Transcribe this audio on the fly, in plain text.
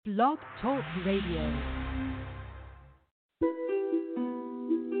Blog Talk Radio.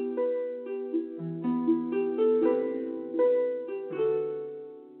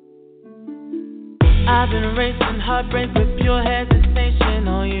 I've been erasing heartbreak with pure hesitation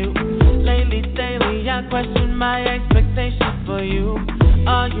on you. Lately, daily, I question my expectations for you.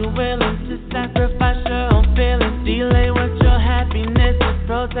 Are you willing to sacrifice your own feelings? Delay what your happiness is,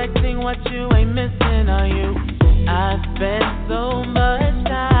 protecting what you ain't missing, are you? I spent so much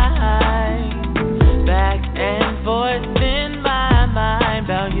time back and forth in my mind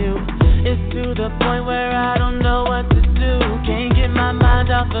about you. It's to the point where I don't know what to do. Can't get my mind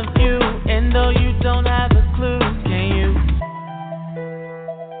off of you. And though you don't have a clue, can you?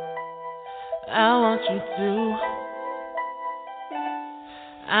 I want you to.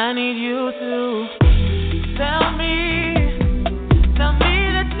 I need you to tell me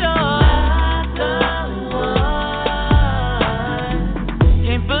that you're the one.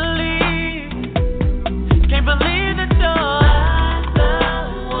 Can't believe that you're the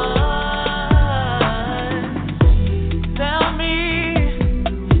one. Tell me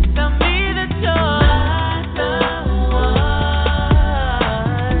that you're the one.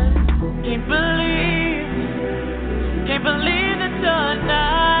 Can't believe that you're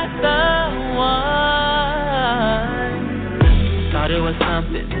not the one. Thought it was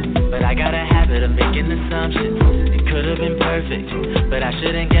something, but I got a habit of making assumptions. It could have been perfect, but I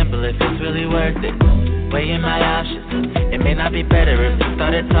shouldn't gamble if it's really worth it. Weighing my options, it may not be better if we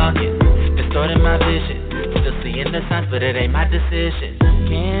started talking. Distorting my vision, still seeing the signs, but it ain't my decision.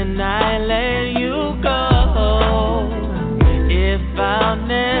 Can I let you go if I'll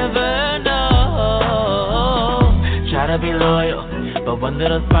never know? Try to be loyal, but one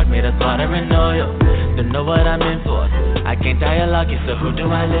little spark made us water and oil. Don't know what I'm in for. I can't dialogue it, so who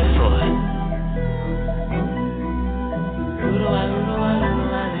do I live for? Who do I live for?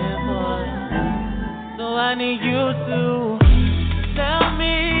 So I need you to tell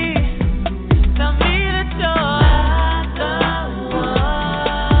me that you're the one.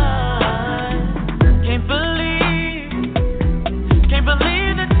 Can't believe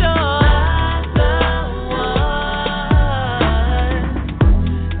that you're the one.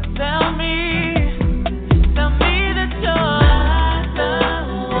 Tell me that you're the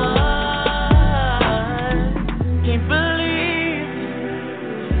one. Can't believe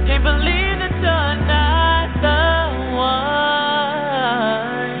that you're not the one.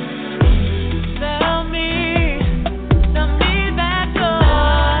 Tell me that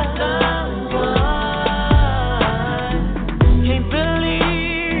you're the one.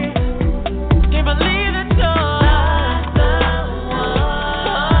 Can't believe that you're the one.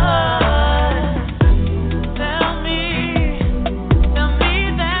 Tell me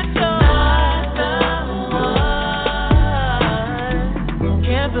that you're the one.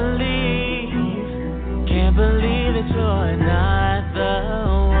 Can't believe that you're not the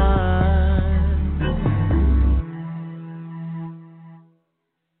one.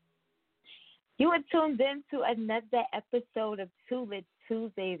 You are tuned in to another episode of Two Lit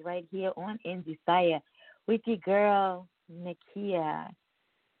Tuesdays right here on Indie Fire with your girl, Nakia.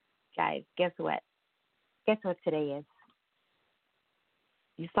 Guys, guess what? Guess what today is?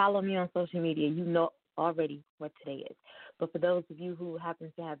 You follow me on social media, you know already what today is. But for those of you who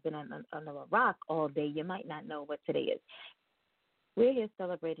happen to have been under a rock all day, you might not know what today is. We're here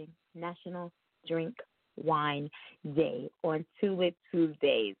celebrating National Drink Wine Day on Two Lit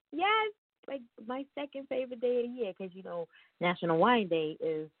Tuesdays. Yes, like my second favorite day of the year, because, you know, National Wine Day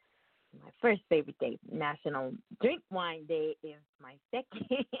is my first favorite day. National Drink Wine Day is my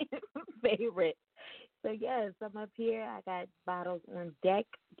second favorite. So, yes, I'm up here. I got bottles on deck,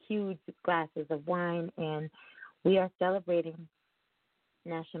 huge glasses of wine, and we are celebrating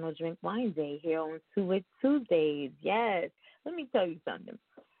National Drink Wine Day here on Two Lit Tuesdays. Yes. Let me tell you something.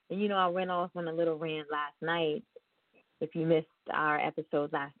 And, you know, I went off on a little rant last night. If you missed our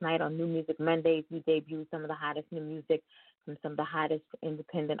episode last night on New Music Mondays, we debuted some of the hottest new music from some of the hottest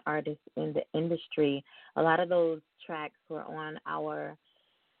independent artists in the industry. A lot of those tracks were on our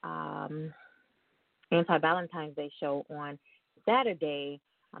Anti-Valentine's Day show on Saturday,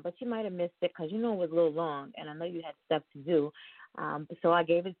 but you might have missed it because, you know, it was a little long, and I know you had stuff to do. So I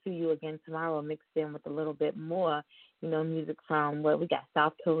gave it to you again tomorrow, mixed in with a little bit more, you know, music from, we got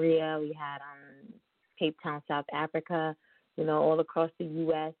South Korea, we had Cape Town, South Africa, you know, all across the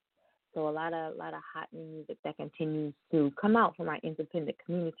U.S. So a lot of hot new music that continues to come out from our independent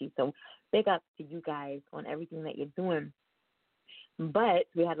community. So big ups to you guys on everything that you're doing. But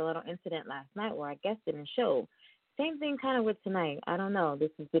we had a little incident last night where our guest didn't show. Same thing kind of with tonight. I don't know.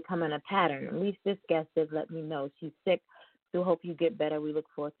 This is becoming a pattern. At least this guest did let me know she's sick do hope you get better. We look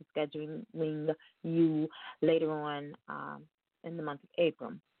forward to scheduling you later on in the month of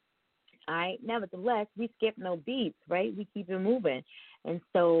April. All right. Nevertheless, we skip no beats, right? We keep it moving. And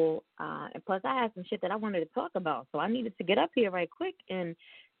so, and plus, I had some shit that I wanted to talk about, so I needed to get up here right quick and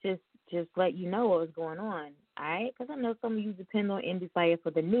just let you know what was going on. All right, because I know some of you depend on Indie Fire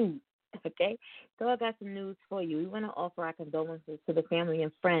for the news. Okay, so I got some news for you. We want to offer our condolences to the family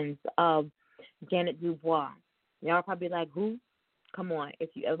and friends of Janet Dubois. Y'all probably like, who? Come on, if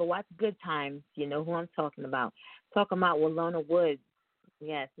you ever watch Good Times, you know who I'm talking about. Talking about Walona Woods.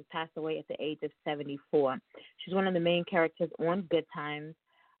 Yes, who passed away at the age of 74. She's one of the main characters on Good Times.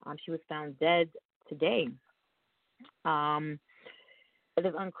 She was found dead today. It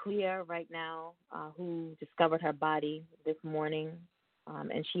is unclear right now who discovered her body this morning,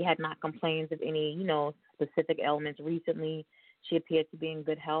 and she had not complained of any, specific ailments recently. She appeared to be in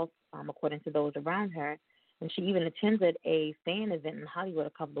good health, according to those around her. And she even attended a fan event in Hollywood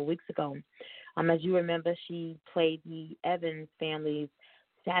a couple of weeks ago. As you remember, she played the Evans family's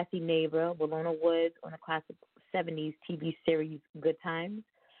sassy neighbor, Walona Woods, on the classic 70s TV series Good Times.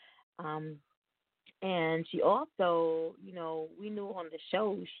 And she also, we knew on the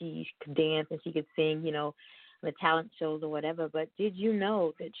show she could dance and she could sing, the talent shows or whatever. But did you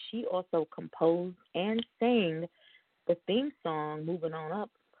know that she also composed and sang the theme song, Moving On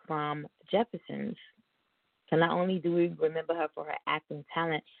Up, from Jeffersons? So not only do we remember her for her acting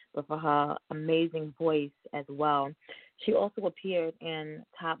talent, but for her amazing voice as well. She also appeared in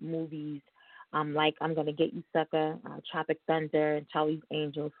top movies like I'm Gonna Get You, Sucker, Tropic Thunder, and Charlie's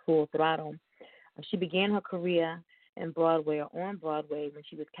Angels, Full Throttle. She began her career on Broadway when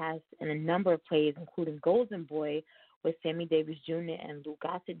she was cast in a number of plays, including Golden Boy with Sammy Davis Jr. and Lou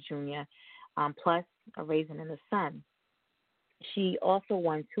Gossett Jr., plus A Raisin in the Sun. She also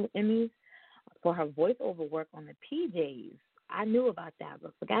won 2 Emmys for her voiceover work on the PJs. I knew about that,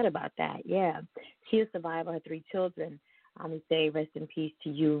 but forgot about that. Yeah. She is a survivor of her 3 children. We say rest in peace to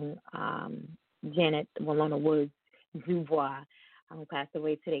you, Janet Walona Woods Dubois, who passed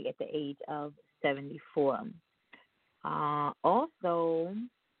away today at the age of 74. Also,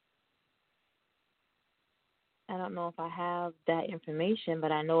 I don't know if I have that information,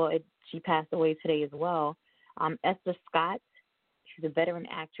 but I know she passed away today as well. Esther Scott, she's a veteran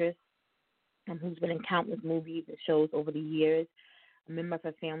actress who's been in countless movies and shows over the years. A member of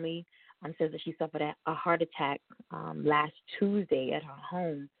her family says that she suffered a heart attack last Tuesday at her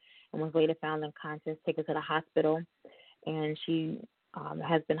home and was later found unconscious, taken to the hospital. And she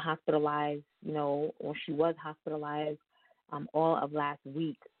has been hospitalized, or she was hospitalized all of last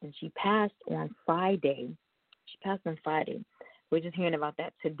week. And she passed on Friday. We're just hearing about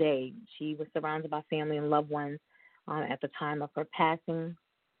that today. She was surrounded by family and loved ones at the time of her passing.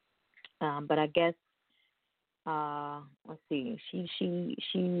 But I guess, let's see,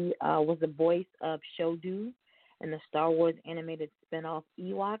 she was the voice of Shodu in the Star Wars animated spinoff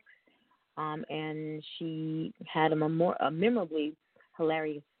Ewoks, and she had a memorably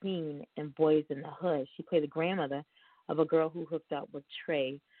hilarious scene in Boys in the Hood. She played the grandmother of a girl who hooked up with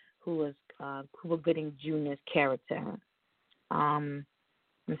Trey, who was Cuba Gooding Jr.'s character.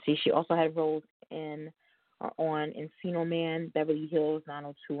 Let's see, she also had roles on Encino Man, Beverly Hills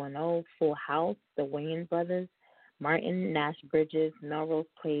 90210, Full House, The Wayans Brothers, Martin, Nash Bridges, Melrose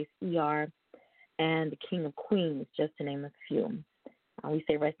Place, ER, and The King of Queens, just to name a few. We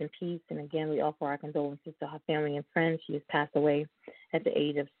say rest in peace, and again, we offer our condolences to her family and friends. She has passed away at the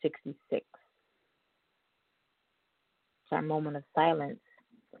age of 66. It's our moment of silence.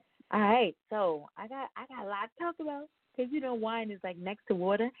 All right, so I got a lot to talk about. Because, wine is like next to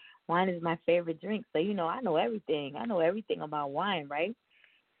water. Wine is my favorite drink. So, I know everything. I know everything about wine, right?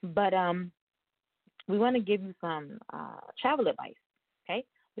 But we want to give you some travel advice, okay?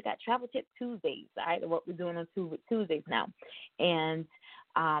 We got Travel Tip Tuesdays, all right, what we're doing on Tuesdays now. And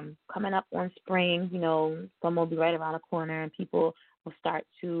coming up on spring, summer will be right around the corner and people will start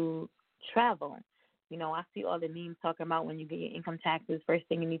to travel. I see all the memes talking about when you get your income taxes, first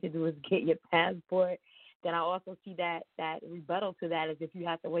thing you need to do is get your passport. Then I also see that rebuttal to that is if you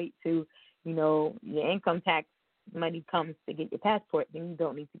have to wait to, your income tax money comes to get your passport, then you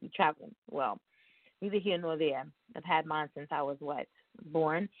don't need to be traveling. Well, neither here nor there. I've had mine since I was,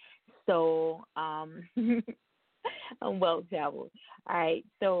 born. So I'm well traveled. All right.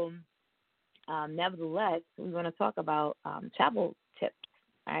 So nevertheless, we're going to talk about travel tips,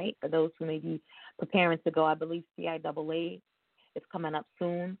 all right, for those who may be preparing to go. I believe CIAA is coming up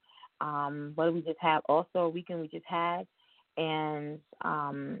soon. What do we just have? Also, a weekend we just had, and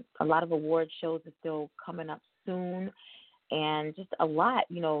a lot of award shows are still coming up soon, and just a lot,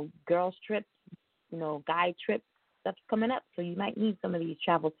 girls trips, guy trips, stuff's coming up, so you might need some of these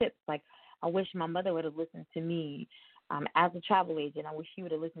travel tips. Like, I wish my mother would have listened to me as a travel agent. I wish she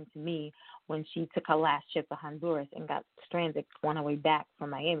would have listened to me when she took her last trip to Honduras and got stranded on her way back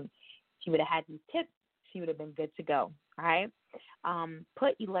from Miami. She would have had these tips. She would have been good to go. All right.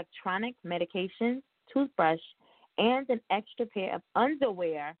 Put electronic medication, toothbrush, and an extra pair of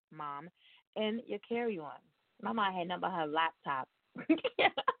underwear, Mom, in your carry-on. My mom had nothing but her laptop.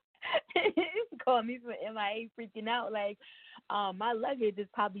 Called me from MIA freaking out. Like, my luggage is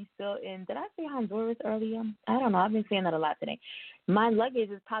probably still in. Did I say Honduras earlier? I don't know. I've been saying that a lot today. My luggage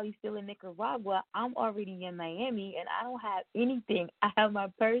is probably still in Nicaragua. I'm already in Miami, and I don't have anything. I have my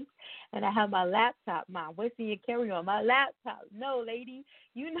purse, and I have my laptop. Mom, what's in your carry-on? My laptop. No, lady,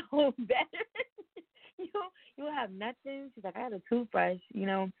 you know better. you don't have nothing. She's like, I have a toothbrush.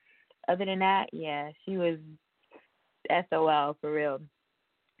 Other than that, yeah, she was SOL for real.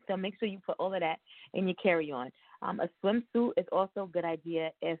 So make sure you put all of that in your carry-on. A swimsuit is also a good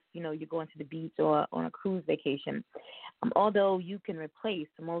idea if, you're going to the beach or on a cruise vacation. Although you can replace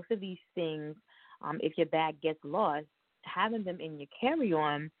most of these things if your bag gets lost, having them in your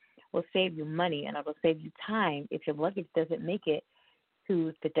carry-on will save you money and it will save you time if your luggage doesn't make it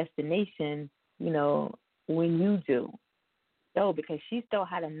to the destination, when you do. So because she still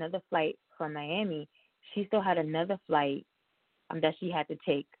had another flight from Miami, she still had another flight that she had to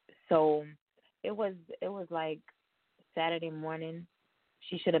take. So it was like Saturday morning.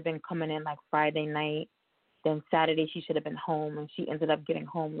 She should have been coming in like Friday night. Then Saturday she should have been home, and she ended up getting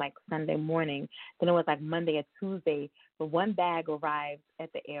home like Sunday morning. Then it was like Monday or Tuesday. But one bag arrived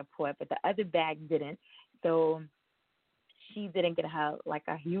at the airport, but the other bag didn't. So she didn't get her like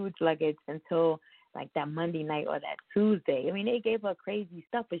a huge luggage until like that Monday night or that Tuesday. I mean, they gave her crazy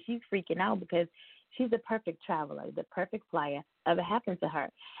stuff, but she's freaking out because she's the perfect traveler, the perfect flyer. Ever happened to her.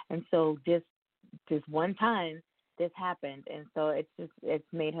 And so just one time this happened, and so it's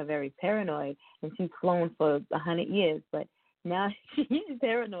made her very paranoid, and she's flown for 100 years, but now she's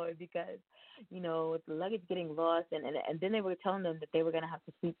paranoid because, with the luggage getting lost, and then they were telling them that they were going to have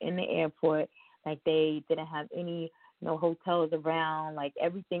to sleep in the airport, like they didn't have any hotels around, like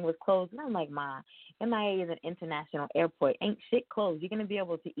everything was closed. And I'm like, Ma, MIA is an international airport. Ain't shit closed. You're going to be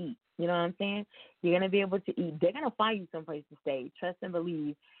able to eat. You know what I'm saying? You're going to be able to eat. They're going to find you someplace to stay. Trust and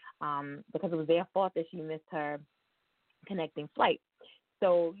believe, because it was their fault that she missed her connecting flight.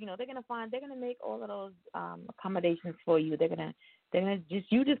 So, they're going to make all of those accommodations for you. They're going to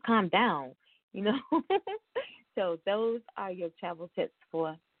just calm down, So those are your travel tips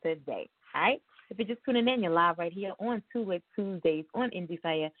for today. All right? If you're just tuning in, you're live right here on Two Lit Tuesdays on Indie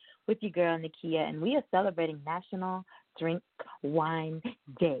Fire with your girl, Nakia, and we are celebrating National Drink Wine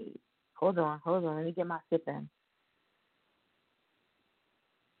Day. Hold on. Let me get my sip in.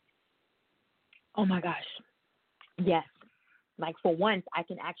 Oh, my gosh. Yes. Like, for once, I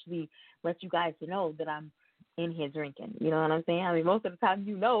can actually let you guys know that I'm in here drinking. You know what I'm saying? I mean, most of the time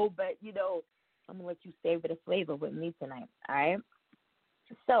but, I'm going to let you savor the flavor with me tonight. All right?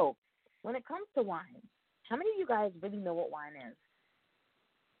 So, when it comes to wine, how many of you guys really know what wine is?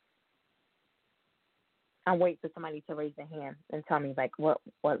 I'm waiting for somebody to raise their hand and tell me, like, what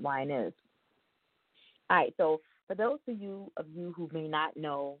wine is. All right, so for those of you who may not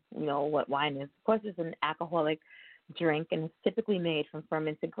know, what wine is, of course, it's an alcoholic drink, and it's typically made from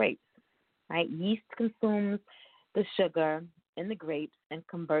fermented grapes, right? Yeast consumes the sugar in the grapes and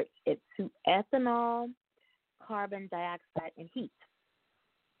converts it to ethanol, carbon dioxide, and heat.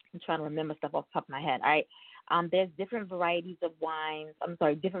 I'm trying to remember stuff off the top of my head. All right. There's different varieties of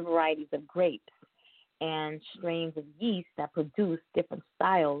different varieties of grapes and strains of yeast that produce different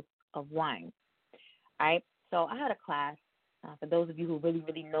styles of wine. All right. So I had a class. For those of you who really,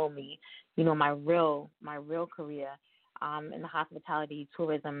 really know me, my real career in the hospitality,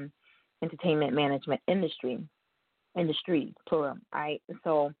 tourism, entertainment management industries, plural. All right.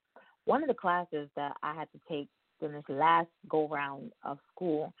 So one of the classes that I had to take in this last go-round of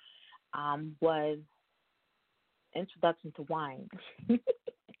school was Introduction to Wine.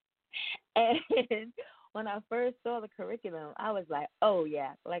 And when I first saw the curriculum, I was like, oh,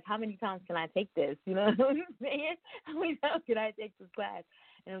 yeah, like, how many times can I take this? You know what I'm saying? How many times can I take this class?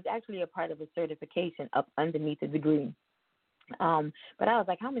 And it was actually a part of a certification up underneath the degree. But I was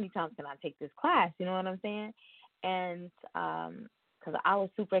like, how many times can I take this class? You know what I'm saying? And because I was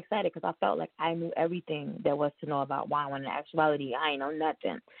super excited because I felt like I knew everything there was to know about wine, when in actuality, I ain't know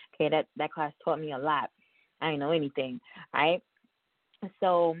nothing. Okay, that class taught me a lot. I ain't know anything, right?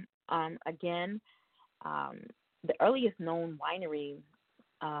 So, again, the earliest known winery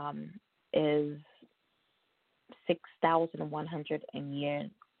is 6,100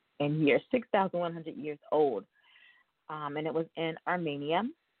 years old. and it was in Armenia.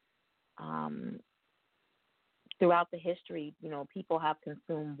 Um, Throughout the history, people have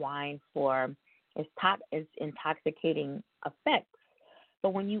consumed wine for its intoxicating effects.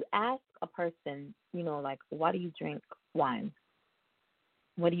 But when you ask a person, like, why do you drink wine?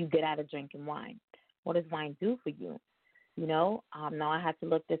 What do you get out of drinking wine? What does wine do for you? Now I had to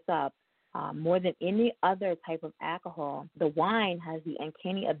look this up. More than any other type of alcohol, the wine has the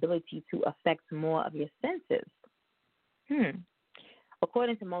uncanny ability to affect more of your senses.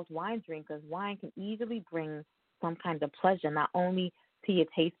 According to most wine drinkers, wine can easily bring some kind of pleasure, not only to your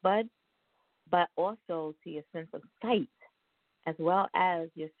taste bud, but also to your sense of sight, as well as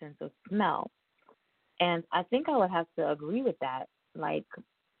your sense of smell. And I think I would have to agree with that. Like,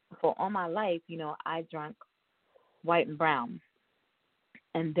 for all my life, I drank white and brown.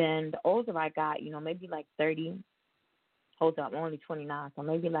 And then the older I got, maybe like 30, hold up, I'm only 29, so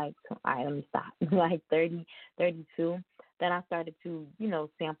maybe like, all right, let me stop, like 30, 32, then I started to,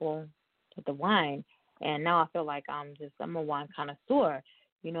 sample the wine. And now I feel like I'm a wine connoisseur.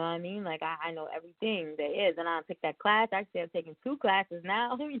 You know what I mean? Like, I know everything there is. And I took that class. Actually, I'm taking 2 classes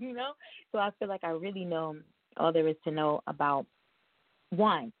now, So I feel like I really know all there is to know about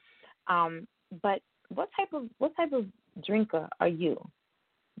wine. But what type of drinker are you?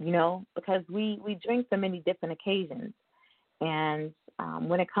 Because we drink for many different occasions. And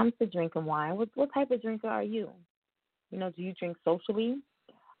when it comes to drinking wine, what type of drinker are you? Do you drink socially?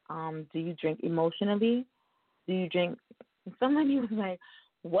 Do you drink emotionally? Do you drink? Somebody was like,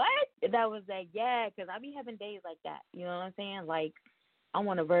 what? And I was like, yeah, because I be having days like that. You know what I'm saying? Like, I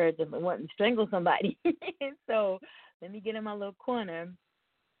want to verge of wanting to strangle somebody. So let me get in my little corner,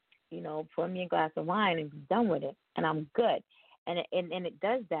 pour me a glass of wine and be done with it, and I'm good. And it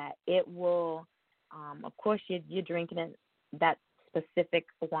does that. It will, of course, you're drinking that specific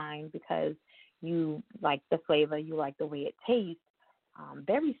wine because you like the flavor, you like the way it tastes.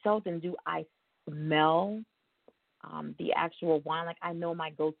 Very seldom do I smell the actual wine. Like, I know my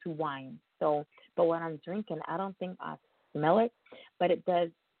go-to wine. So, but when I'm drinking, I don't think I smell it, but it does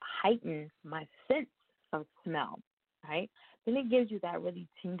heighten my sense of smell, right? Then it gives you that really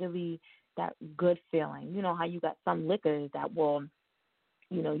tingly, that good feeling. You know how you got some liquors that will,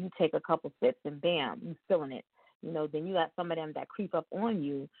 you take a couple sips and bam, you feeling it. Then you got some of them that creep up on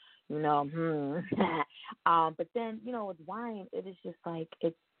you, but then, with wine, it is just like,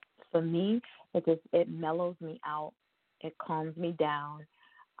 for me, it mellows me out. It calms me down.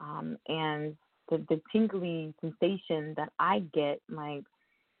 And the tingly sensation that I get, like,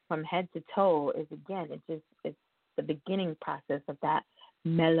 from head to toe is, again, it's the beginning process of that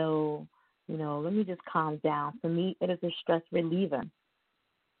mellow, let me just calm down. For me, it is a stress reliever.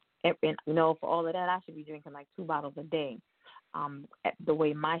 And, for all of that, I should be drinking like 2 bottles a day, the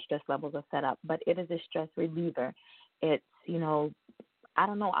way my stress levels are set up. But it is a stress reliever. It's, I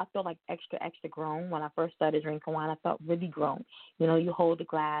don't know, I feel like extra, extra grown. When I first started drinking wine, I felt really grown. You hold the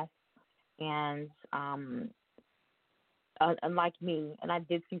glass, and unlike me, and I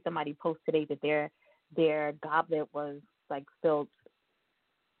did see somebody post today that their goblet was like filled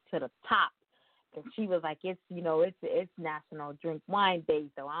to the top. And she was like, it's National Drink Wine Day,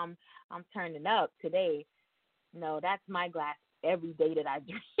 so I'm turning up today. No, that's my glass every day that I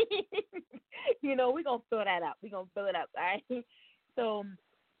drink. We're gonna fill that up. We're gonna fill it up, all right? So,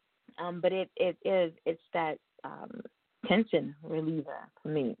 but it's that tension reliever for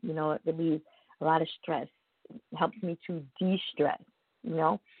me. It relieves a lot of stress. It helps me to de-stress.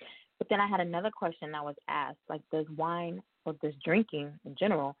 But then I had another question I was asked, like, does wine or does drinking in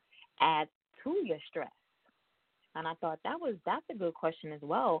general add to your stress? And I thought that's a good question as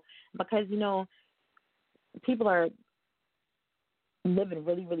well, because people are living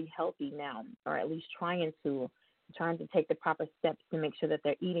really, really healthy now, or at least trying to take the proper steps to make sure that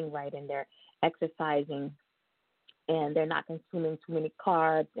they're eating right and they're exercising and they're not consuming too many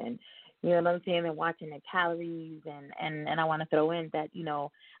carbs, and what I'm saying, and watching their calories. And I want to throw in that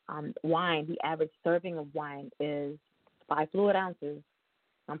wine, the average serving of wine is 5 fluid ounces.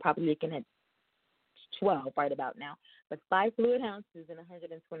 I'm probably looking at 12 right about now, but 5 fluid ounces and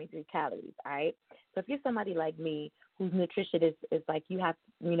 123 calories, all right? So if you're somebody like me whose nutrition is like, you have,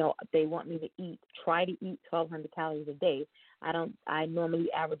 they want me to try to eat 1,200 calories a day. I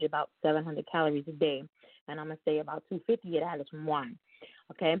normally average about 700 calories a day, and I'm going to say about 250 of that is from wine,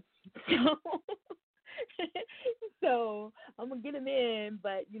 okay? So I'm going to get them in,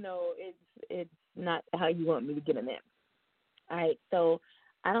 but, it's not how you want me to get them in. All right, so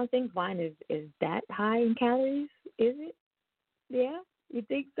I don't think wine is that high in calories, is it? Yeah? You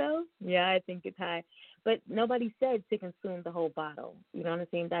think so? Yeah, I think it's high. But nobody said to consume the whole bottle. You know what I'm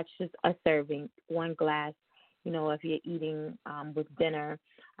saying? That's just a serving, one glass. You know, if you're eating with dinner,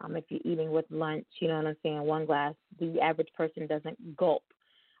 if you're eating with lunch, you know what I'm saying, one glass, the average person doesn't gulp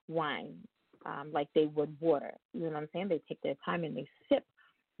wine like they would water. You know what I'm saying? They take their time and they sip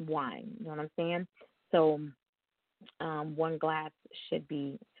wine. You know what I'm saying? So one glass should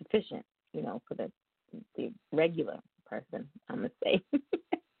be sufficient, you know, for the regular person, I'm going to say.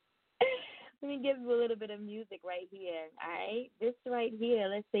 Let me give you a little bit of music right here, all right? This right here,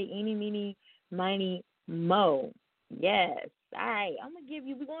 let's say Eeny, Meeny, Miny, Mo. Yes, all right. I'm going to give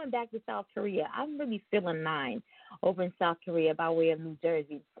you, we're going back to South Korea. I'm really feeling 9 over in South Korea by way of New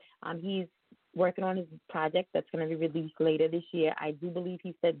Jersey. He's working on his project that's going to be released later this year. I do believe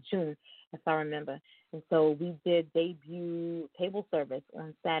he said June, if I remember. And so we did debut table service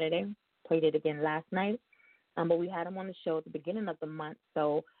on Saturday, played it again last night. But we had him on the show at the beginning of the month.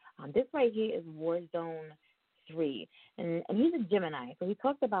 So this right here is Warzone 3. And he's a Gemini. So he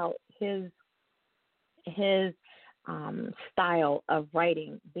talked about his style of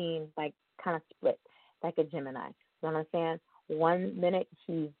writing being like kind of split, like a Gemini. You know what I'm saying? 1 minute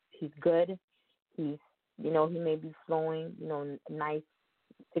he's good. He's, you know, he may be flowing, you know, nice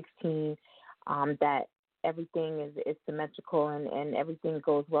 16, that everything is symmetrical and everything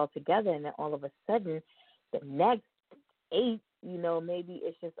goes well together. And then all of a sudden, the next 8, you know, maybe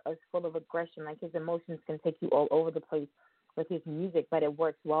it's just full of aggression. Like his emotions can take you all over the place with his music, but it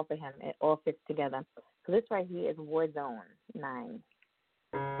works well for him. It all fits together. So this right here is Warzone 9.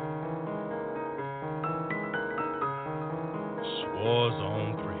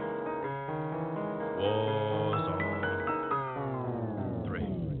 Warzone 3. Warzone 3.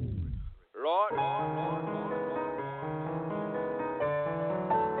 Lord.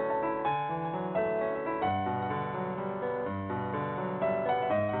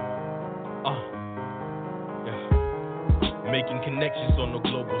 Making connections on the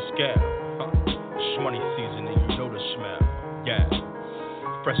global scale. Shmoney season and you know the smell. Yeah.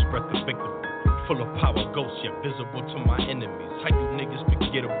 Fresh breath of victory. Full of power, ghosts yet visible to my enemies. How you niggas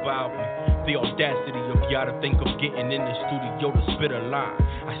forget about me? The audacity of y'all to think of getting in the studio to spit a line.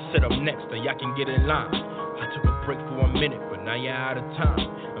 I set up next so y'all can get in line. I took a break for a minute, but now you're out of time.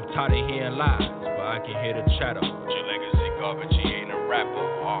 I'm tired of hearing lies, but I can hear the chatter. Your legacy garbage, he ain't a rapper.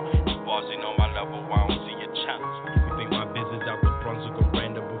 The boss ain't on my level, I don't see your challenge. You think my business out the Brunswick or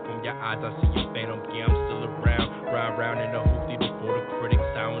random, but from your eyes I see your phantom. Yeah, I'm still around. Ride round in a hoopty before the critics.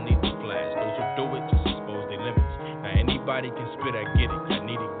 I don't need the flash. Those who do it just expose their limits. Now anybody can spit, I get it. I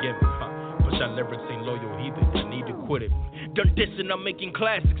need to give it. Push our lyrics ain't loyal either. I need to quit it. Done this and I'm making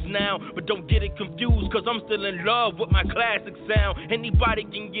classics now, but don't get it confused, cause I'm still in love with my classic sound. Anybody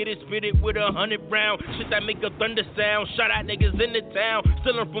can get it, spit it with 100 round. Shit that make a thunder sound. Shout out niggas in the town.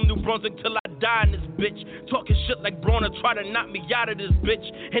 Stealing from New Brunswick till I die in this bitch. Talking shit like Braun to try to knock me out of this bitch.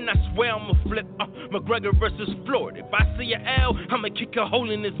 And I swear I'ma flip McGregor versus Floyd. If I see a L, I'ma kick a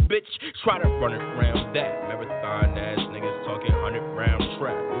hole in this bitch. Try to run it round that. Marathon ass niggas talking 100 round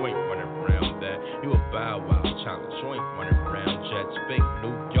trap. You ain't running around that. You a Bow Wow challenge. You ain't running around jets. Fake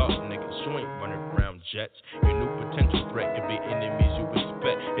New York niggas. You ain't running around jets. Your new potential threat could be enemies you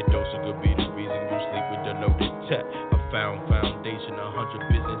respect. It also could be the reason you sleep with the loaded tech. A found foundation,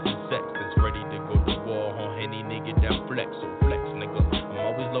 100 business and sex that's ready to go to war on any nigga that flex. So flex, nigga. I'm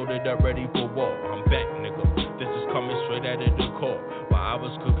always loaded up, ready for war. I'm back, nigga. This is coming straight out of the core. While I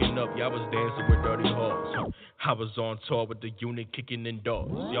was cooking up, y'all was dancing with dirty whores. I was on tour with the unit kicking indoors.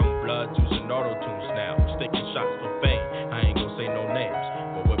 Young blood using auto-tunes now. Sticking shots for fame. I ain't gonna say no names.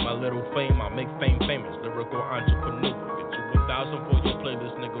 But with my little fame, I make fame famous. Lyrical entrepreneur. Get you 1,000 for your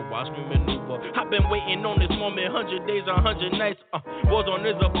playlist, nigga. Watch me maneuver. I've been waiting on this moment 100 days, 100 nights. Warzone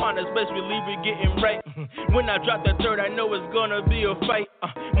is upon us, best believe we getting right. When I drop that third, I know it's gonna be a fight.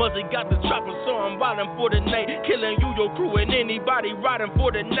 Muzzy got the chopper, so I'm riding for the night. Killing you, your crew, and anybody riding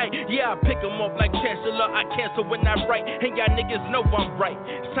for the night. Yeah, I pick them up like Chancellor. I cancel when I write. And y'all niggas know I'm right.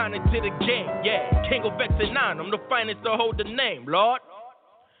 Sign it to the game, yeah. Can't go back to 9. I'm the finest to hold the name, Lord.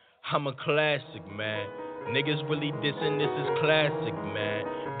 I'm a classic, man. Niggas really dissing, this is classic, man.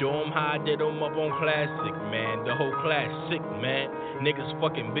 Do 'em how I did 'em up on classic, man. The whole classic, man. Niggas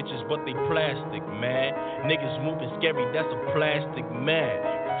fucking bitches, but they plastic, man. Niggas moving scary, that's a plastic,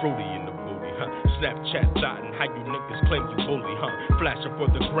 man. Fruity in the booty, huh? Snapchat dotting, how you niggas claim you bully, huh? Flashing for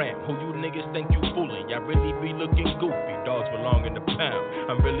the gram, who you niggas think you fooling? Y'all really be looking goofy, dogs belong in the pound.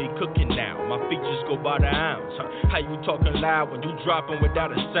 I'm really cooking now, my features go by the ounce, huh? How you talking loud when you dropping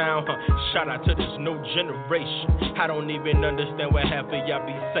without a sound, huh? Shout out to this new generation. I don't even understand what half of y'all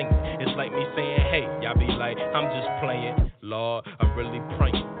be saying. It's like me saying, hey, y'all be like, I'm just playing. Lord, I'm really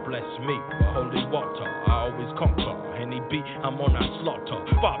praying. bless me with holy water. I always conquer. Any beat, I'm on that slaughter.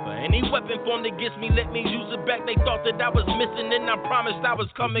 Father, any weapon formed against me, let me use it back. They thought that I was missing, and I promised I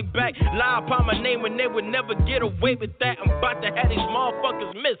was coming back. Lie upon my name when they would never get away with that. I'm about to have these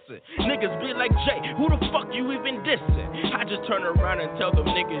motherfuckers missing. Niggas be like, Jay, who the fuck you even dissing? I just turn around and tell them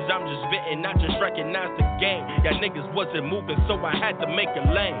niggas I'm just spitting. I just recognize the game. Yeah, niggas wasn't moving, so I had to make a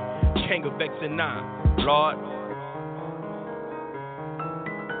lane. King of X and 9, Lord.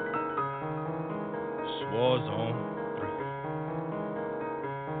 Warzone 3.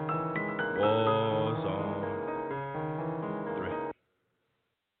 Warzone 3.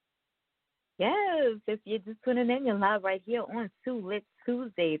 Yes, if you're just tuning in, you're live right here on Two Lit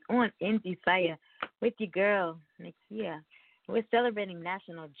Tuesdays on Indie Fire with your girl, Nakia. We're celebrating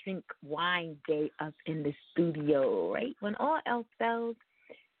National Drink Wine Day up in the studio, right? When all else fails,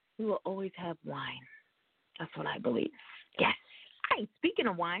 we will always have wine. That's what I believe. Yes. All right, speaking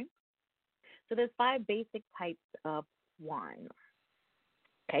of wine, so there's 5 basic types of wine.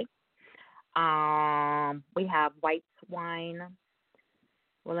 Okay. We have white wine.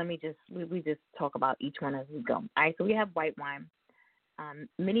 Well, let me just we just talk about each one as we go. All right, so we have white wine.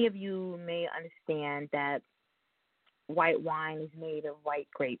 Many of you may understand that white wine is made of white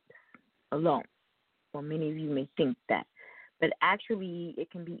grapes alone. Well, many of you may think that. But actually,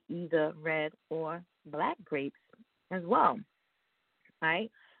 it can be either red or black grapes as well. All right?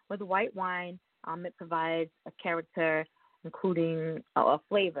 With white wine, it provides a character, including a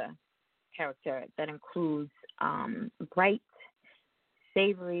flavor character that includes bright,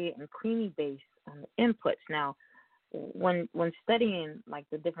 savory, and creamy base inputs. Now, when studying like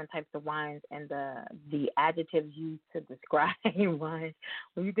the different types of wines and the adjectives used to describe wines,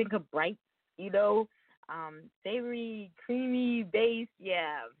 when you think of bright, savory, creamy base,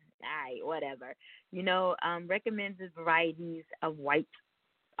 yeah, all right, whatever. Recommended varieties of white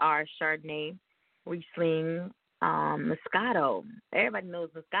are Chardonnay, Riesling, Moscato. Everybody knows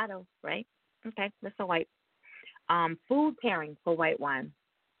Moscato, right? Okay, that's a white. Food pairing for white wine: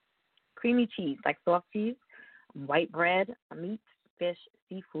 creamy cheese, like soft cheese, white bread, meat, fish,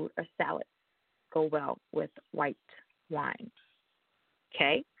 seafood, or salad go well with white wine.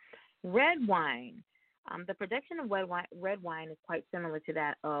 Okay, red wine. The production of red wine is quite similar to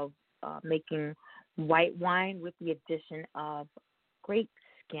that of making white wine with the addition of grape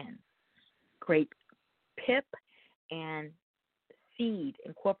skin, grape pip, and seed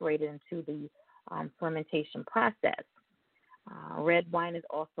incorporated into the fermentation process. Red wine is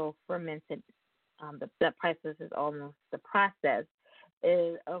also fermented. The process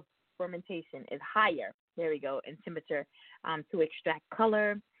of fermentation is higher. There we go, in temperature to extract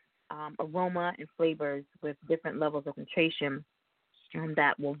color, aroma, and flavors with different levels of concentration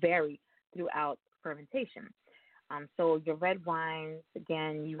that will vary throughout fermentation. So your red wines,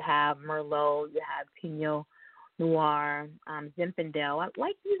 again, you have Merlot, you have Pinot Noir, Zinfandel.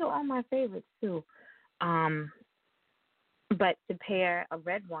 These are all my favorites too. But to pair a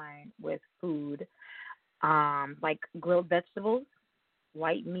red wine with food, like grilled vegetables,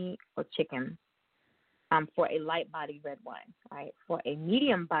 white meat, or chicken, for a light-bodied red wine, right? For a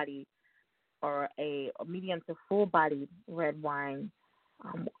medium-bodied or a medium to full-bodied red wine,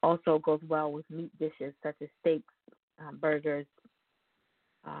 also goes well with meat dishes such as steaks, burgers,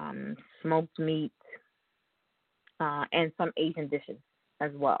 smoked meat, and some Asian dishes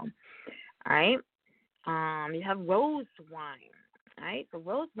as well. All right. You have rose wine. All right. So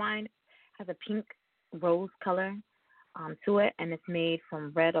rose wine has a pink rose color to it, and it's made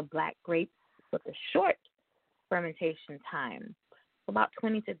from red or black grapes with a short fermentation time, about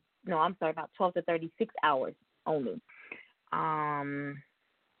 12 to 36 hours only.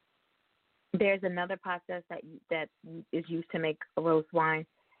 There's another process that is used to make a rose wine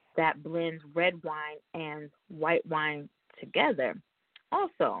that blends red wine and white wine together.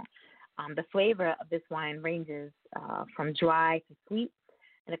 Also, the flavor of this wine ranges from dry to sweet,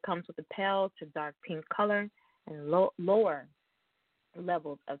 and it comes with a pale to dark pink color and lower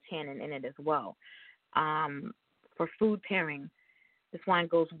levels of tannin in it as well. For food pairing, this wine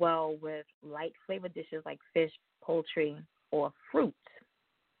goes well with light flavored dishes like fish, poultry, or fruit.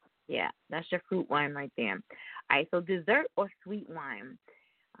 Yeah, that's your fruit wine right there. All right, so dessert or sweet wine.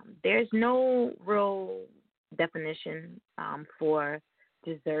 There's no real definition for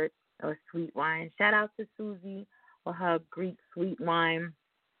dessert or sweet wine. Shout out to Susie or her Greek sweet wine.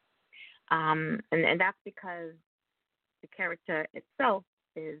 And that's because the character itself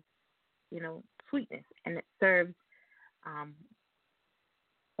is, sweetness, and it serves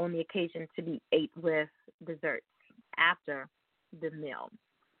on the occasion to be ate with desserts after the meal.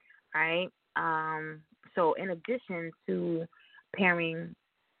 All right. So in addition to pairing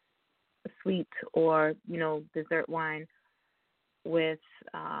sweet or, dessert wine with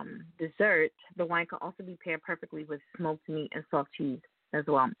dessert, the wine can also be paired perfectly with smoked meat and soft cheese as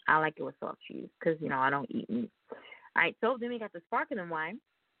well. I like it with soft cheese because, I don't eat meat. All right, so then we got the sparkling wine.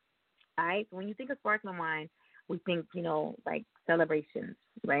 All right, so when you think of sparkling wine, we think, like celebrations,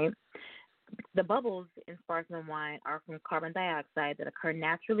 right? The bubbles in sparkling wine are from carbon dioxide that occur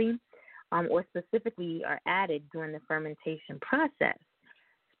naturally or specifically are added during the fermentation process.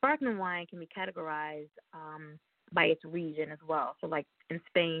 Sparkling wine can be categorized by its region as well. So, like in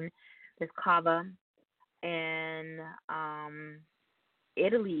Spain, there's cava, and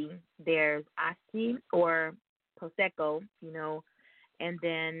Italy, there's Asti or Prosecco, and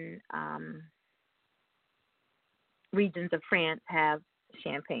then regions of France have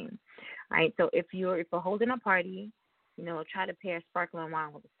champagne. All right, so if you're holding a party, try to pair sparkling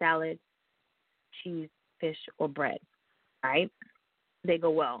wine with a salad, cheese, fish, or bread. All right, they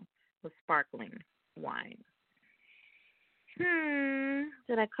go well with sparkling wine.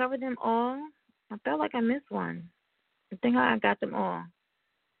 Did I cover them all? I felt like I missed one. I think I got them all.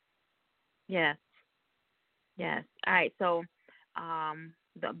 Yes. All right, so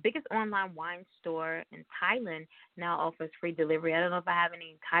the biggest online wine store in Thailand now offers free delivery. I don't know if I have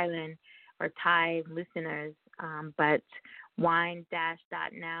any Thailand or Thai listeners, but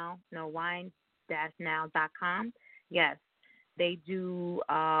wine-now.com. Yes, they do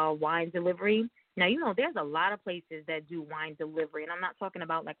wine delivery. Now, there's a lot of places that do wine delivery, and I'm not talking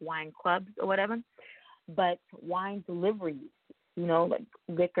about like wine clubs or whatever, but wine deliveries, like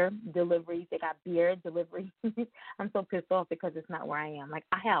liquor deliveries. They got beer delivery. I'm so pissed off because it's not where I am. Like,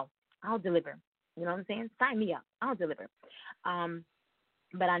 I'll deliver. You know what I'm saying? Sign me up. I'll deliver.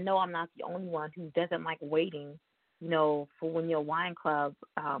 But I know I'm not the only one who doesn't like waiting, for when your wine club,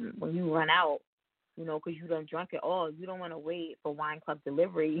 when you run out, because you done drunk it all. You don't want to wait for wine club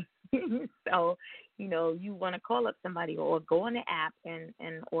delivery. So, you want to call up somebody or go on the app and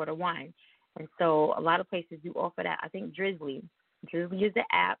order wine. And so a lot of places do offer that. I think Drizzly is the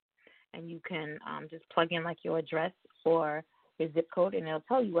app, and you can just plug in like your address or your zip code, and it'll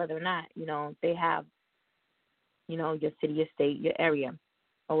tell you whether or not, they have, your city, your state, your area,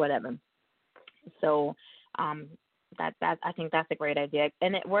 or whatever. So that I think that's a great idea,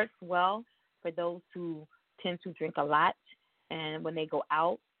 and it works well for those who tend to drink a lot and when they go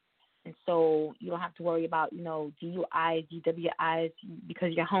out. And so you don't have to worry about, DUIs, DWIs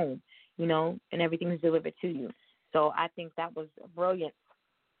because you're home, and everything is delivered to you. So I think that was a brilliant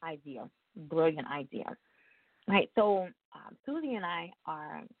idea. All right, so Susie and I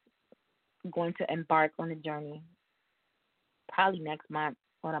are going to embark on a journey probably next month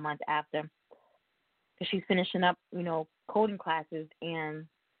or the month after, because she's finishing up, coding classes, and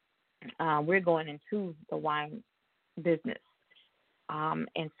we're going into the wine business.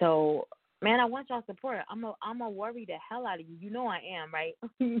 And so, man, I want y'all support. I'm a worry the hell out of you. You know I am, right?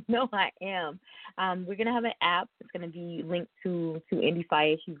 You know I am. We're gonna have an app. It's gonna be linked to Indie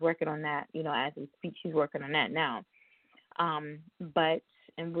Fire. She's working on that. As we speak, she's working on that now. And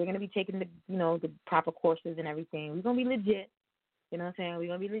we're gonna be taking the proper courses and everything. We're gonna be legit. You know what I'm saying? We're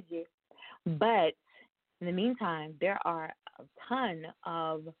gonna be legit. But in the meantime, there are a ton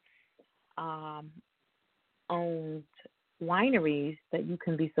of owned wineries that you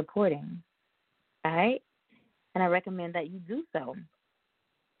can be supporting, all right? And I recommend that you do so.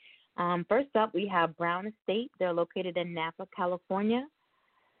 First up, we have Brown Estate. They're located in Napa, California.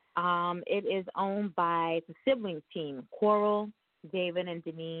 It is owned by the siblings team, Coral, David, and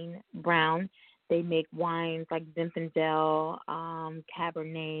Deneen Brown. They make wines like Zinfandel,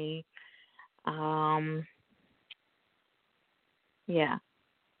 Cabernet.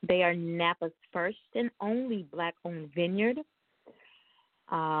 They are Napa's first and only Black-owned vineyard.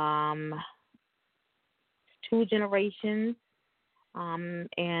 2 generations,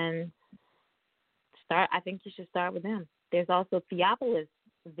 and I think you should start with them. There's also Theopolis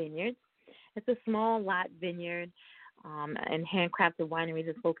Vineyards. It's a small lot vineyard and handcrafted winery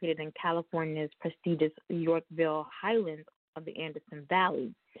that's located in California's prestigious Yorkville Highlands of the Anderson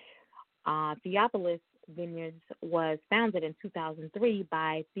Valley. Theopolis Vineyards was founded in 2003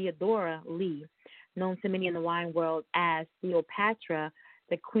 by Theodora Lee, known to many in the wine world as Cleopatra,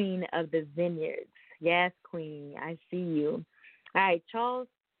 the Queen of the Vineyards. Yes, Queen, I see you. All right, Charles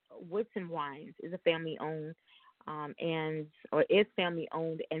Woodson Wines is family-owned and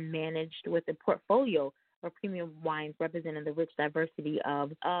managed with a portfolio of premium wines representing the rich diversity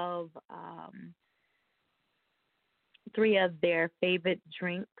of 3 of their favorite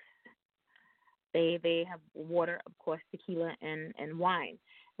drinks. They have water, of course, tequila, and wine.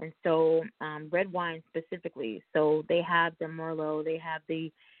 And so red wine specifically. So they have the Merlot, they have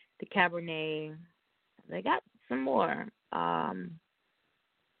the the Cabernet. They got some more.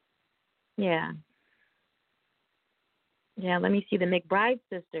 Yeah. Yeah, let me see. The McBride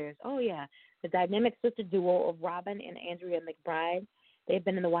sisters. Oh, yeah. The dynamic sister duo of Robin and Andrea McBride. They've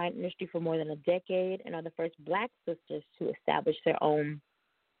been in the wine industry for more than a decade and are the first black sisters to establish their own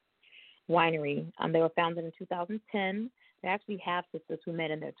winery. They were founded in 2010. They're actually half sisters who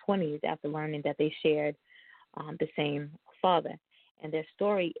met in their 20s after learning that they shared the same father. And their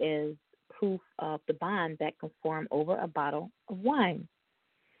story is proof of the bond that can form over a bottle of wine.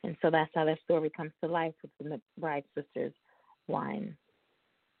 And so that's how their story comes to life with the McBride sisters wine.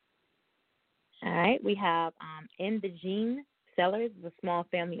 All right, we have Indagene Cellars, the small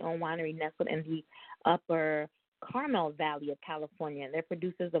family-owned winery nestled in the upper Carmel Valley of California. They're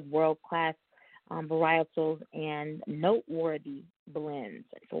producers of world-class varietals and noteworthy blends.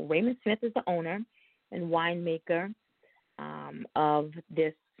 So Raymond Smith is the owner and winemaker of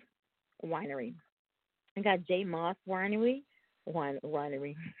this winery. We got J. Moss Winery.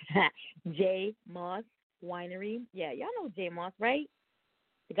 J. Moss Winery. Yeah, y'all know J. Moss, right?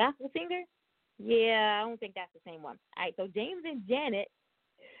 The gospel singer? Yeah, I don't think that's the same one. All right, so James and Janet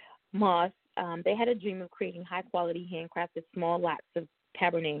Moss, they had a dream of creating high-quality, handcrafted small lots of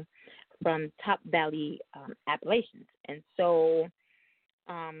Cabernet from Top Valley appellations. And so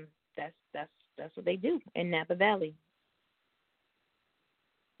that's what they do in Napa Valley.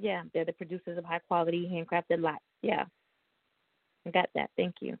 Yeah, they're the producers of high-quality, handcrafted lots. Yeah, I got that.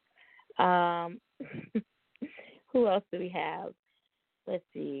 Thank you. Who else do we have? Let's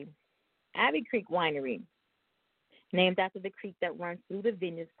see. Abbey Creek Winery, named after the creek that runs through the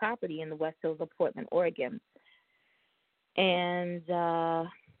vineyards property in the West Hills of Portland, Oregon. And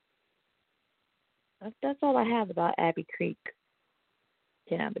that's all I have about Abbey Creek.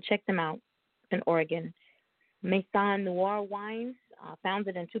 Yeah, but check them out in Oregon. Maison Noir Wines,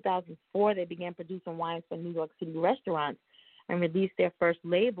 founded in 2004, they began producing wines for New York City restaurants and released their first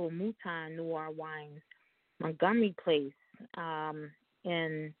label, Mouton Noir Wines, Montgomery Place,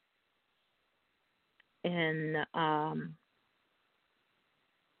 in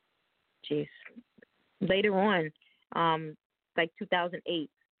later on, like 2008,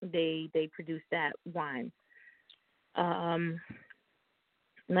 they produced that wine.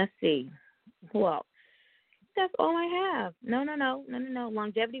 Let's see, who else? That's all I have. No.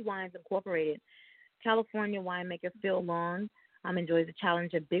 Longevity Wines Incorporated. California winemaker Phil Long enjoys the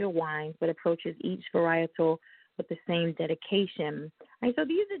challenge of bigger wines, but approaches each varietal with the same dedication. And so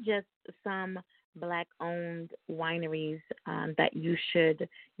these are just some Black-owned wineries that you should,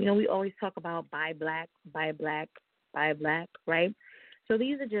 we always talk about buy black, right? So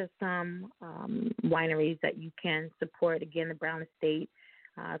these are just some wineries that you can support. Again, the Brown Estate,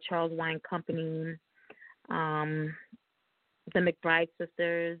 Charles Wine Company, the McBride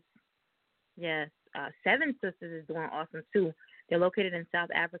Sisters. Yes, Seven Sisters is doing awesome too. They're located in South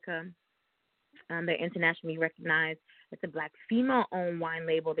Africa. They're internationally recognized. It's a Black female-owned wine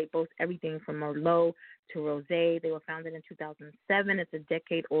label. They boast everything from Merlot to Rosé. They were founded in 2007. It's a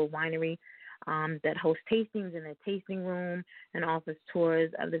decade-old winery that hosts tastings in their tasting room and offers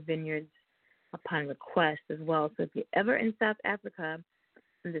tours of the vineyards upon request as well. So if you're ever in South Africa,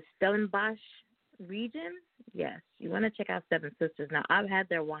 in the Stellenbosch region, yes, you want to check out Seven Sisters. Now, I've had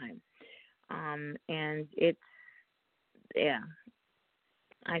their wine, and it's, yeah,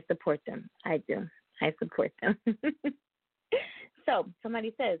 I support them. I do. I support them. So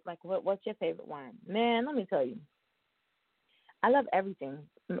somebody says, like, what's your favorite wine? Man, let me tell you. I love everything.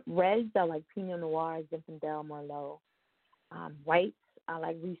 Reds, I like Pinot Noir, Zinfandel, Merlot. Whites, I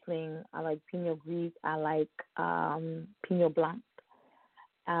like Riesling. I like Pinot Gris. I like Pinot Blanc.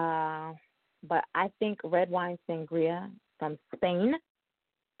 But I think red wine sangria from Spain,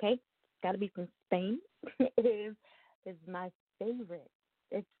 okay, got to be from Spain, is my favorite.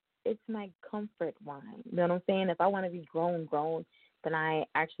 It's my comfort wine. You know what I'm saying? If I want to be grown, then I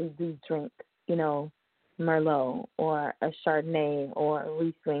actually do drink, Merlot or a Chardonnay or a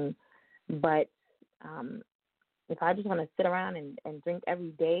Riesling. But if I just want to sit around and drink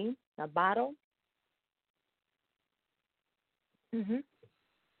every day, a bottle,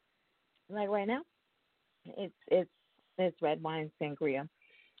 like right now, it's red wine sangria.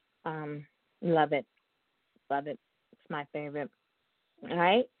 Love it. It's my favorite. All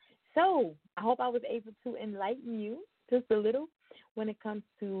right. So I hope I was able to enlighten you just a little when it comes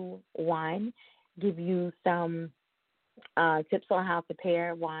to wine, give you some tips on how to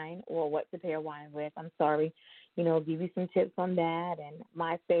pair wine or what to pair wine with. I'm sorry. Give you some tips on that and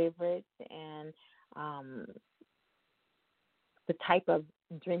my favorites and the type of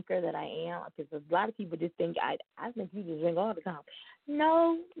drinker that I am, because a lot of people just think I think you just drink all the time.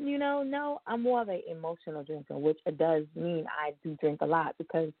 No, no. I'm more of an emotional drinker, which does mean I do drink a lot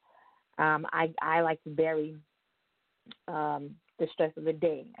because I like to bury the stress of the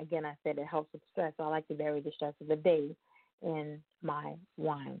day. Again, I said it helps with stress, so I like to bury the stress of the day in my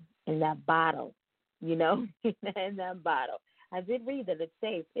wine, in that bottle, in that bottle. I did read that it's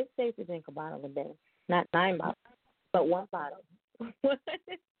safe. It's safe to drink a bottle a day, not 9 bottles, but 1 bottle.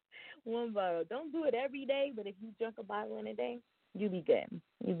 1 bottle. Don't do it every day, but if you drink a bottle in a day, you'll be good.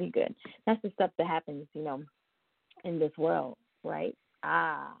 That's the stuff that happens, in this world, right?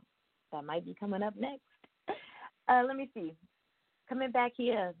 That might be coming up next. Let me see. Coming back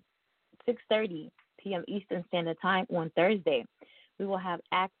here, 6:30 p.m. Eastern Standard Time on Thursday, we will have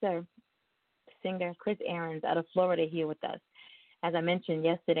actor, singer Chris Aarons out of Florida here with us. As I mentioned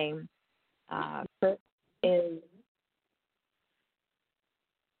yesterday, Chris is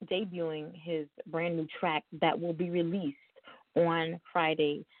debuting his brand new track that will be released on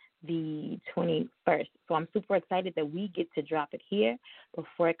Friday the 21st. So I'm super excited that we get to drop it here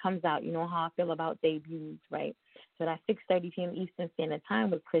before it comes out. You know how I feel about debuts, right? So that's 6:30 p.m. Eastern Standard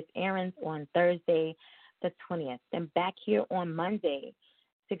Time with Chris Aarons on Thursday the 20th. Then back here on Monday,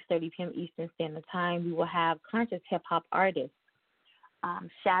 6:30 p.m. Eastern Standard Time, we will have conscious hip-hop artist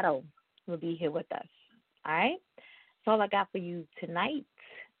Shadow will be here with us. All right? That's all I got for you tonight.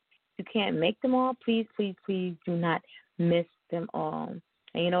 You can't make them all. Please, please, please do not miss them all.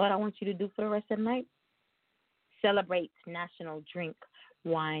 And you know what I want you to do for the rest of the night? Celebrate National Drink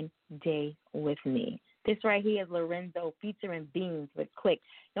Wine Day with me. This right here is Lorenzo featuring Beans with Click.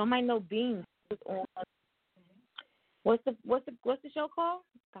 Y'all might know Beans is on. What's the show called?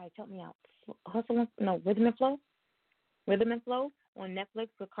 Guys, help me out. Rhythm and Flow. Rhythm and Flow on Netflix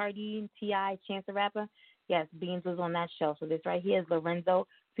with Cardi and T.I., Chance the Rapper. Yes, Beans was on that show. So this right here is Lorenzo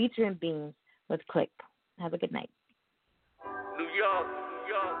featuring Beans with Click. Have a good night. New York.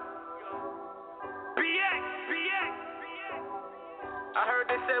 BX. I heard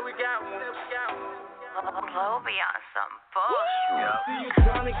they said we got one. Chloe on some bullshit. See you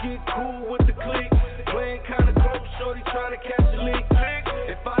trying to get cool with the click. Playing kinda close, shorty trying to catch a lick.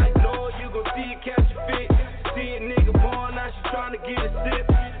 If I ignore you, gon' see it catch a fit. See a nigga born, now she trying to get a sip.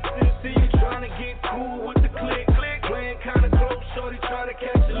 See you trying to get cool with the click. Playing kinda close, shorty trying to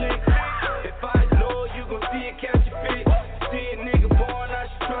catch a lick. If I ignore you, gon' see it catch a fit. See a nigga born, now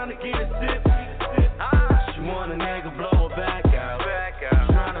she trying to get a sip. She want a nigga blow her back out.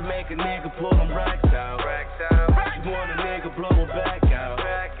 Trying to make a nigga pull them racks out. She want a nigga blow her back out.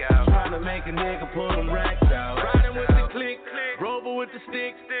 Trying to make a nigga pull them racks out. Riding with the click, rover with the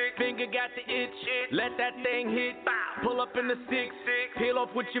stick. Finger got the itch, let that thing hit. Pull up in the 6, peel off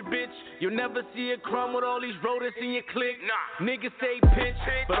with your bitch. You'll never see a crumb with all these rodents in your clique. Niggas say pinch,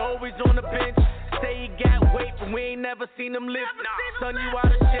 but always on the bench. Say he got weight, but we ain't never seen him lift. Son, you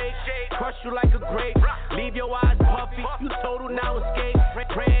out of shape, crush you like a grape. Leave your eyes puffy, you total now escape.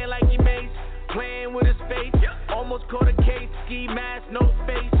 Praying like he Mace, playing with his face. Almost caught a case, ski mask, no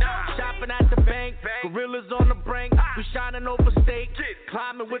face. Shopping at the bank, gorillas on the brink. We shining over steak,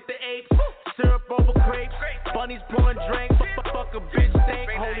 climbing with the apes. Syrup over grapes, bunnies pouring drinks. Fuck a bitch stank,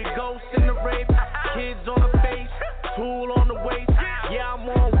 Holy Ghost in the rape. Kids on the face, tool on the waist. Yeah, I'm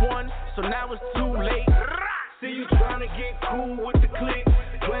on one, so now it's too late. See you trying to get cool with the click.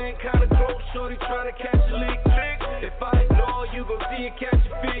 Playing kinda close, shorty trying to catch a lick. If I ignore you, gon' see it catch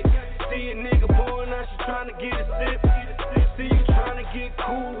a fit. See a nigga born, now she trying to get a sip. See you trying to get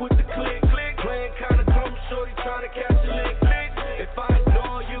cool with the click. Playing kinda close, shorty trying to catch a lick. If I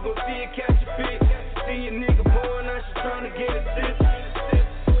ignore you, gon' see it catch a fit. See a nigga born, now she trying to get a sip.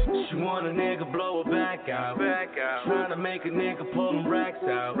 She want a nigga blow her back out. Trying to make a nigga pull them racks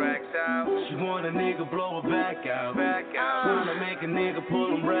out. She want a nigga blow her back out. Trying to make a nigga pull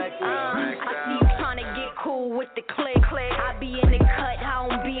them racks out. I see you trying to get cool with the click. I be in the cut, I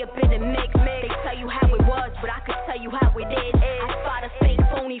don't be up in the mix. They tell you how it was, but I could tell you how it is. I spot a fake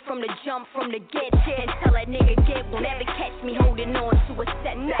phony from the jump, from the get. Until that nigga get will never catch me holding on to a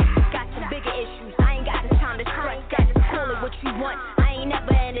setback. Got some bigger issues, I ain't got the time to stress that. Call it what you want, I ain't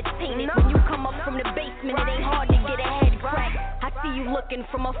never entertained it. When you come up from the basement, it ain't hard to get a head crack. I see you looking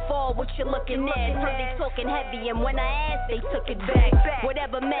from afar, what you looking at? Heard they talking heavy, and when I asked, they took it back.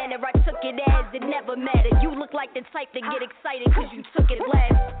 Whatever manner I took it as, it never mattered. You look like the type to get excited, cause you took it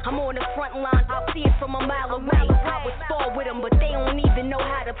last. I'm on the front line, I'll see it from a mile away. I would spar with them, but they don't even know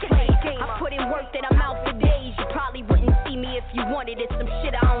how to play. I put in work that I'm out for days. You probably wouldn't see me if you wanted it. Some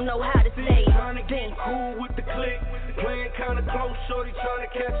shit I don't know how to say. Trying to get cool with the click. Playing kinda close, shorty trying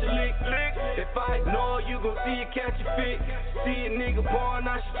to catch a lick. If I ignore you, gon' see it catch a fit. See a nigga born,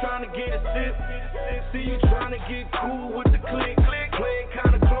 now she tryna get a sip. See you tryna get cool with the click. Playing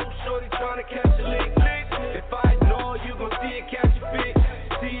kinda close, shorty tryna catch a lick. If I ignore you, gon' see it catch a fit.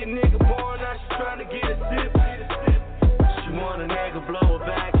 See a nigga born, now she tryna get a sip. She want a nigga blow her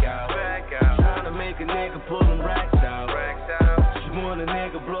back out. Tryna make a nigga pull them racks out. She want a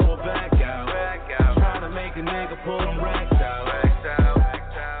nigga blow her back out. Tryna make a nigga pull them racks